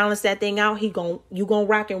can balance that thing out, you gonna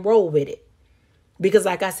rock and roll with it. Because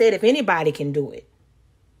like I said, if anybody can do it,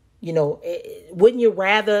 wouldn't you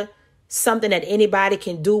rather something that anybody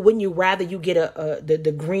can do? Wouldn't you rather you get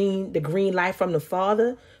the green light from the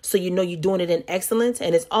Father, so you're doing it in excellence?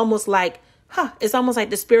 And it's almost like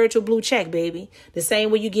the spiritual blue check, baby. The same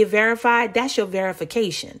way you get verified, that's your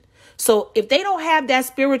verification. So if they don't have that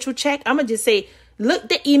spiritual check, I'm gonna just say,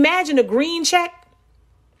 imagine a green check.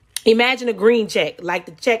 Imagine a green check, like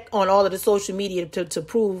the check on all of the social media to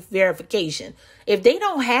prove verification. If they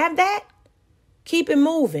don't have that, keep it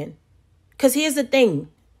moving. Because here's the thing,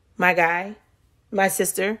 my guy, my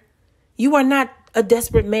sister, you are not a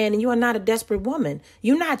desperate man and you are not a desperate woman.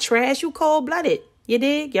 You're not trash. You cold-blooded. You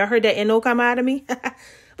dig? Y'all heard that N-O come out of me?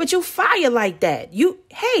 But you fire like that.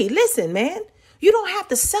 Hey, listen, man, you don't have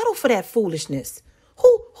to settle for that foolishness.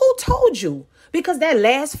 Who told you? Because that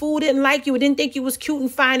last fool didn't like you, didn't think you was cute and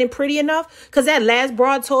fine and pretty enough? Because that last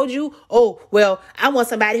broad told you, oh, well, I want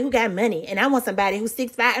somebody who got money and I want somebody who's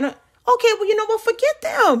 6'5". Okay, well, you know what? Forget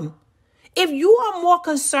them. If you are more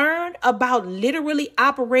concerned about literally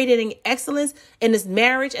operating in excellence in this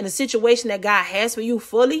marriage and the situation that God has for you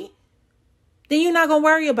fully, then you're not going to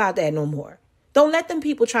worry about that no more. Don't let them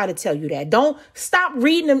people try to tell you that. Don't stop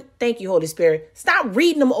reading them. Thank you, Holy Spirit. Stop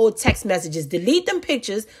reading them old text messages. Delete them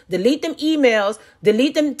pictures. Delete them emails.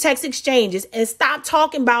 Delete them text exchanges. And stop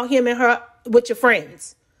talking about him and her with your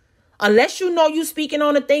friends. Unless you know you speaking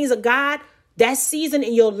on the things of God, that season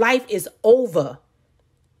in your life is over.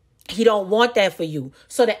 He don't want that for you.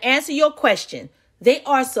 So to answer your question, they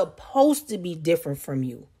are supposed to be different from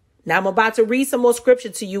you. Now I'm about to read some more scripture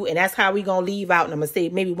to you, and that's how we're going to leave out. And I'm going to say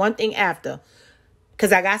maybe one thing after,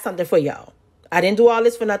 because I got something for y'all. I didn't do all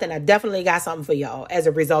this for nothing. I definitely got something for y'all as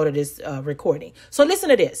a result of this recording. So listen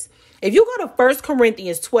to this. If you go to 1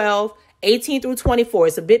 Corinthians 12, 18 through 24,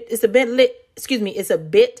 it's a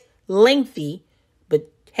bit lengthy,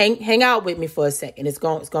 but hang out with me for a second. It's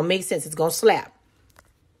going to make sense. It's going to slap.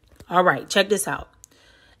 All right, check this out.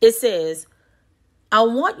 It says, I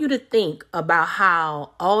want you to think about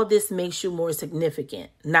how all this makes you more significant,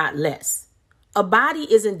 not less. A body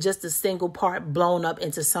isn't just a single part blown up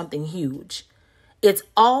into something huge. It's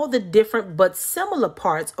all the different but similar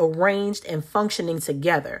parts arranged and functioning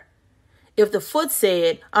together. If the foot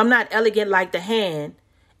said, I'm not elegant like the hand,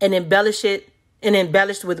 and embellished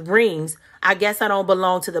with rings, I guess I don't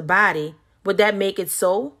belong to the body, would that make it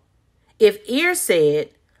so? If ear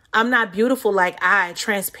said, I'm not beautiful like eye,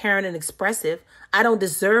 transparent and expressive, I don't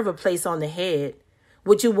deserve a place on the head,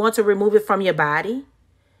 would you want to remove it from your body?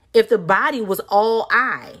 If the body was all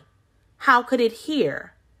eye, how could it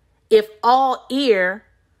hear? If all ear,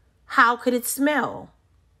 how could it smell?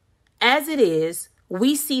 As it is,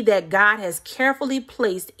 we see that God has carefully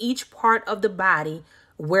placed each part of the body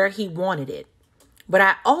where he wanted it. But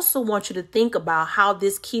I also want you to think about how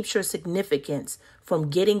this keeps your significance from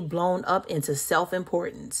getting blown up into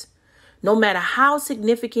self-importance. No matter how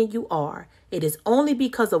significant you are, it is only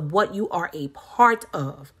because of what you are a part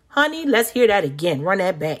of. Honey, let's hear that again. Run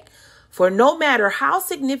that back. For no matter how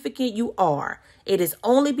significant you are, it is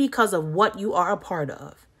only because of what you are a part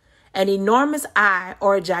of. An enormous eye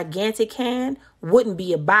or a gigantic hand wouldn't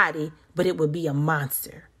be a body, but it would be a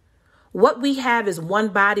monster. What we have is one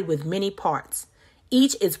body with many parts,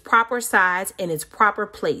 each its proper size and its proper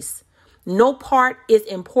place. No part is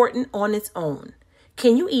important on its own.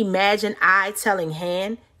 Can you imagine eye telling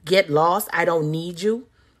hand, get lost, I don't need you?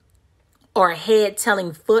 Or head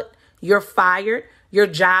telling foot, you're fired, your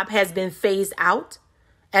job has been phased out?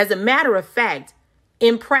 As a matter of fact,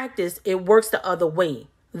 in practice, it works the other way.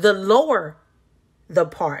 The lower the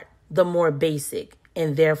part, the more basic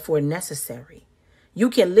and therefore necessary. You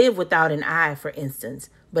can live without an eye, for instance,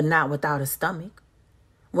 but not without a stomach.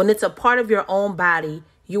 When it's a part of your own body,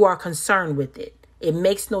 you are concerned with it. It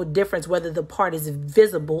makes no difference whether the part is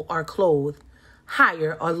visible or clothed,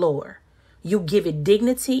 higher or lower. You give it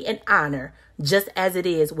dignity and honor just as it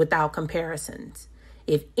is without comparisons.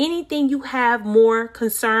 If anything, you have more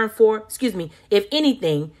concern for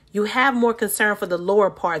the lower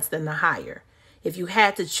parts than the higher. If you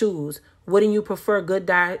had to choose, wouldn't you prefer good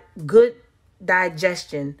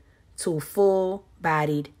digestion to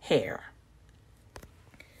full-bodied hair?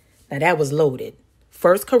 Now that was loaded.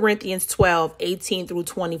 1 Corinthians 12, 18 through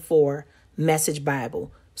 24, Message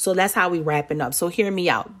Bible. So that's how we wrapping up. So hear me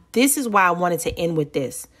out. This is why I wanted to end with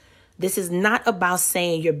this. This is not about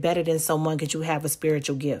saying you're better than someone because you have a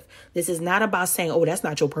spiritual gift. This is not about saying, oh, that's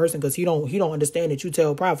not your person because he don't understand that you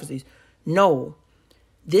tell prophecies. No,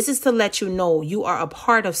 this is to let you know you are a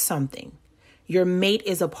part of something. Your mate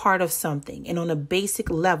is a part of something. And on a basic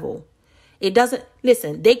level, it doesn't,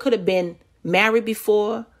 listen, they could have been married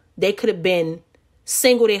before. They could have been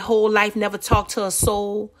single their whole life, never talked to a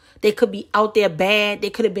soul. They could be out there bad. They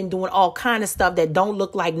could have been doing all kind of stuff that don't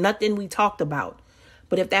look like nothing we talked about.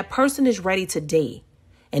 But if that person is ready today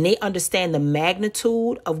and they understand the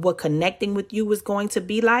magnitude of what connecting with you is going to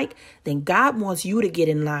be like, then God wants you to get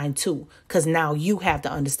in line too, because now you have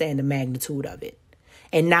to understand the magnitude of it.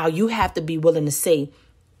 And now you have to be willing to say,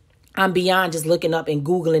 I'm beyond just looking up and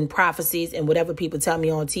Googling prophecies and whatever people tell me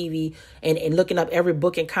on TV and looking up every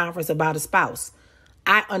book and conference about a spouse.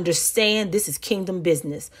 I understand this is kingdom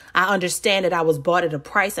business. I understand that I was bought at a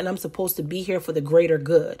price and I'm supposed to be here for the greater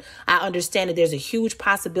good. I understand that there's a huge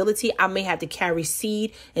possibility I may have to carry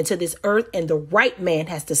seed into this earth and the right man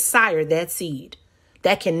has to sire that seed.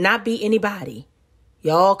 That cannot be anybody.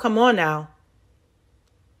 Y'all, come on now.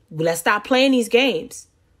 Let's stop playing these games.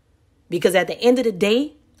 Because at the end of the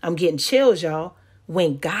day, I'm getting chills, y'all.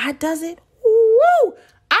 When God does it, woo!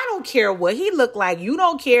 I don't care what he look like. You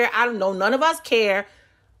don't care. I don't know. None of us care.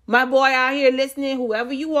 My boy out here listening,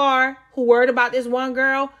 whoever you are, who worried about this one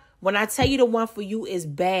girl, when I tell you the one for you is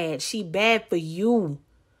bad, she bad for you.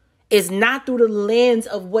 It's not through the lens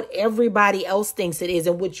of what everybody else thinks it is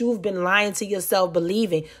and what you've been lying to yourself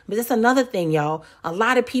believing. But that's another thing, y'all. A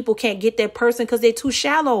lot of people can't get that person because they're too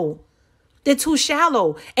shallow. They're too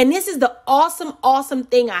shallow. And this is the awesome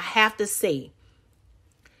thing I have to say.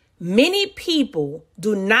 Many people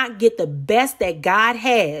do not get the best that God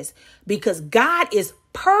has because God is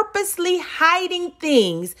purposely hiding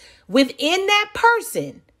things within that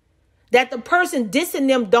person that the person dissing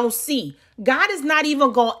them don't see. God is not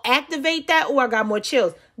even going to activate that. Oh, I got more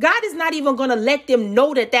chills. God is not even going to let them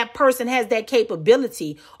know that that person has that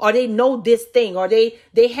capability or they know this thing or they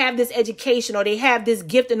have this education or they have this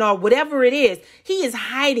gifting or whatever it is. He is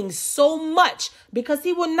hiding so much because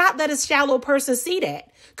he will not let a shallow person see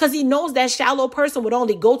that because he knows that shallow person would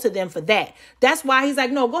only go to them for that. That's why he's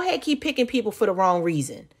like, no, go ahead, keep picking people for the wrong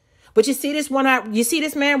reason. But you see this one, you see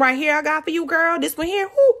this man right here I got for you, girl, this one here,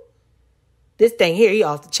 whoo. This thing here, he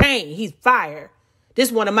off the chain. He's fire.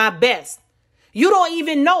 This one of my best. You don't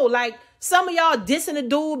even know. Like some of y'all dissing the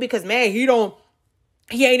dude because, man, he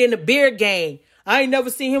ain't in the beer game. I ain't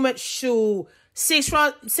never seen him at shoe. 6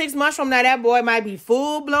 months from now, that boy might be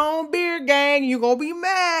full blown beer gang. You gonna be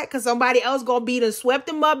mad because somebody else gonna beat and swept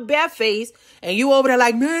him up barefaced. And you over there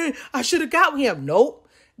like, man, I should have got him. Nope.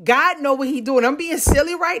 God know what he doing. I'm being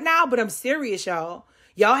silly right now, but I'm serious, y'all.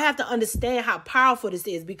 Y'all have to understand how powerful this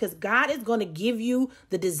is because God is going to give you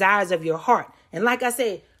the desires of your heart. And like I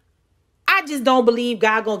said, I just don't believe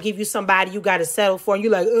God going to give you somebody you got to settle for. And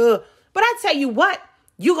you're like, but I tell you what,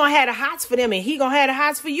 you going to have the hots for them and he going to have the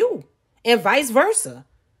hots for you and vice versa.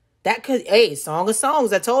 That could, hey, Song of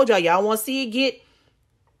Songs. I told y'all want to see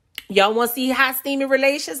y'all want to see hot, steamy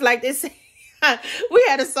relations like this. We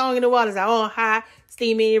had a song in the water. Like, oh, hot,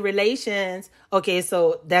 steamy relations. Okay,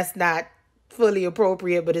 so that's not fully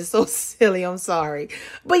appropriate, but it's so silly. I'm sorry.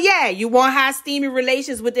 But yeah, you want high steamy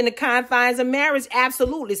relations within the confines of marriage?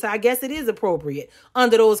 Absolutely. So I guess it is appropriate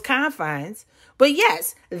under those confines. But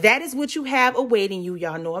yes, that is what you have awaiting you.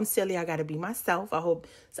 Y'all know I'm silly. I got to be myself. I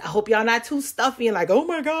hope y'all not too stuffy and like, oh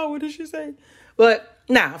my God, what did she say? But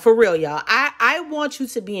nah, for real, y'all. I want you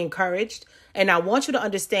to be encouraged and I want you to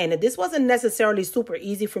understand that this wasn't necessarily super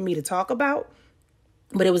easy for me to talk about,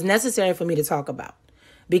 but it was necessary for me to talk about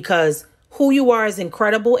because who you are is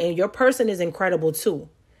incredible and your person is incredible too.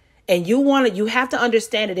 And you have to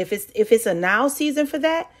understand that if it's a now season for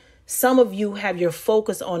that, some of you have your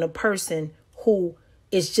focus on a person who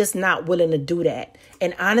is just not willing to do that.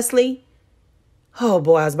 And honestly, oh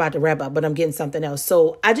boy, I was about to wrap up, but I'm getting something else.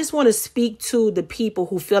 So I just want to speak to the people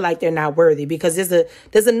who feel like they're not worthy because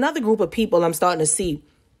there's another group of people I'm starting to see.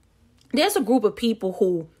 There's a group of people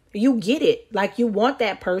who you get it. Like you want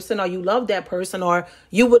that person or you love that person or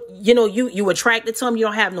you would, you attracted to them. You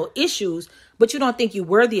don't have no issues, but you don't think you're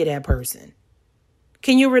worthy of that person.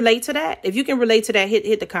 Can you relate to that? If you can relate to that,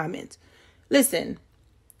 hit the comments. Listen,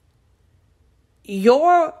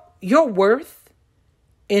 your worth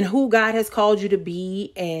and who God has called you to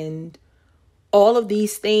be and all of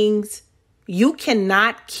these things, you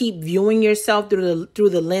cannot keep viewing yourself through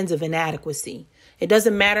the lens of inadequacy. It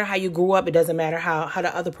doesn't matter how you grew up. It doesn't matter how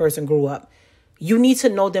the other person grew up. You need to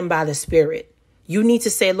know them by the Spirit. You need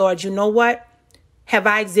to say, Lord, you know what? Have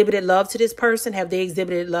I exhibited love to this person? Have they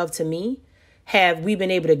exhibited love to me? have we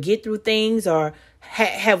been able to get through things, or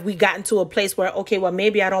have we gotten to a place where, okay, well,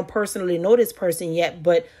 maybe I don't personally know this person yet,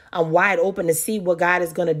 but I'm wide open to see what God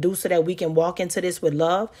is going to do so that we can walk into this with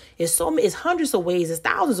love. It's hundreds of ways, it's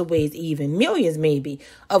thousands of ways, even millions maybe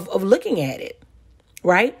of looking at it.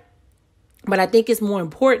 Right. But I think it's more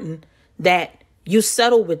important that you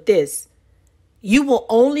settle with this. You will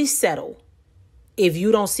only settle if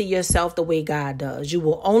you don't see yourself the way God does. You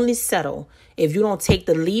will only settle if you don't take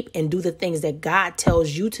the leap and do the things that God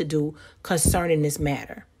tells you to do concerning this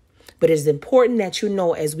matter. But it's important that you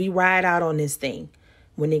know, as we ride out on this thing,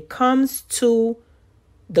 when it comes to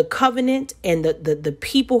the covenant and the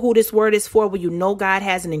people who this word is for, where you know God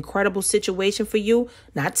has an incredible situation for you,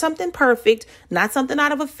 not something perfect, not something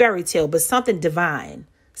out of a fairy tale, but something divine,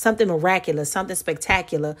 something miraculous, something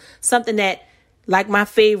spectacular, something that, like my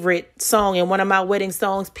favorite song and one of my wedding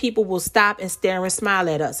songs, people will stop and stare and smile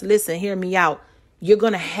at us. Listen, hear me out. You're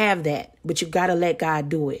going to have that, but you got to let God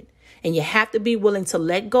do it. And you have to be willing to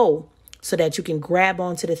let go so that you can grab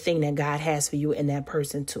onto the thing that God has for you and that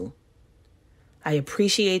person too. I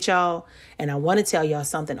appreciate y'all. And I want to tell y'all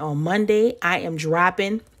something. On Monday, I am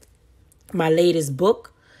dropping my latest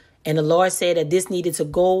book. And the Lord said that this needed to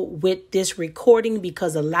go with this recording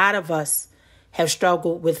because a lot of us have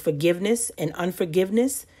struggled with forgiveness and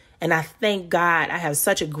unforgiveness. And I thank God I have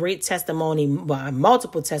such a great testimony,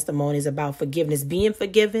 multiple testimonies about forgiveness, being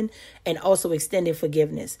forgiven, and also extending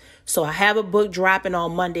forgiveness. So I have a book dropping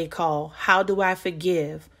on Monday called How Do I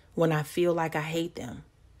Forgive When I Feel Like I Hate Them?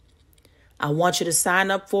 I want you to sign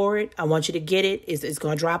up for it. I want you to get it. It's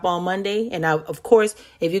going to drop on Monday. And of course,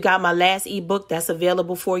 if you got my last ebook, that's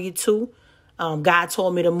available for you too. God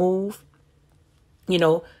told me to move.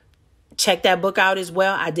 Check that book out as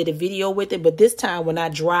well. I did a video with it, but this time when I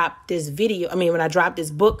drop this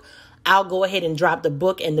book, I'll go ahead and drop the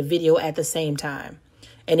book and the video at the same time.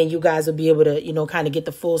 And then you guys will be able to, kind of get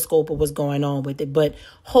the full scope of what's going on with it. But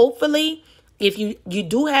hopefully, if you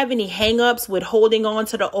do have any hangups with holding on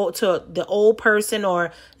to the old person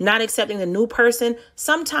or not accepting the new person,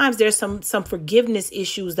 sometimes there's some forgiveness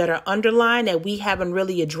issues that are underlying that we haven't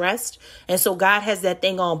really addressed. And so God has that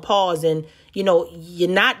thing on pause, and you're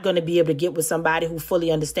not going to be able to get with somebody who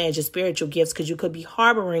fully understands your spiritual gifts because you could be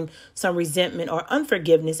harboring some resentment or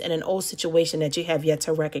unforgiveness in an old situation that you have yet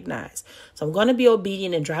to recognize. So I'm going to be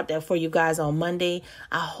obedient and drop that for you guys on Monday.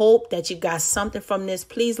 I hope that you got something from this.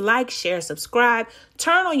 Please like, share, subscribe,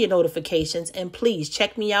 turn on your notifications, and please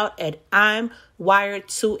check me out at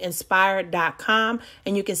imwiredtoinspire.com.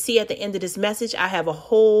 And you can see at the end of this message, I have a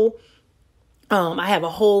whole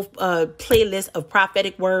playlist of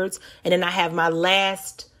prophetic words. And then I have my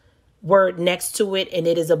last word next to it. And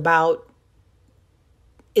it is about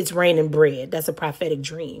it's raining bread. That's a prophetic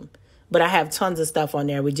dream. But I have tons of stuff on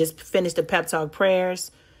there. We just finished the Pep Talk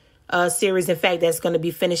Prayers series. In fact, that's going to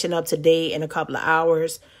be finishing up today in a couple of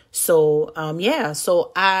hours. So,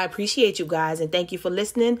 so I appreciate you guys. And thank you for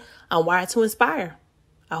listening. I'm Wired to Inspire.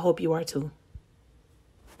 I hope you are too.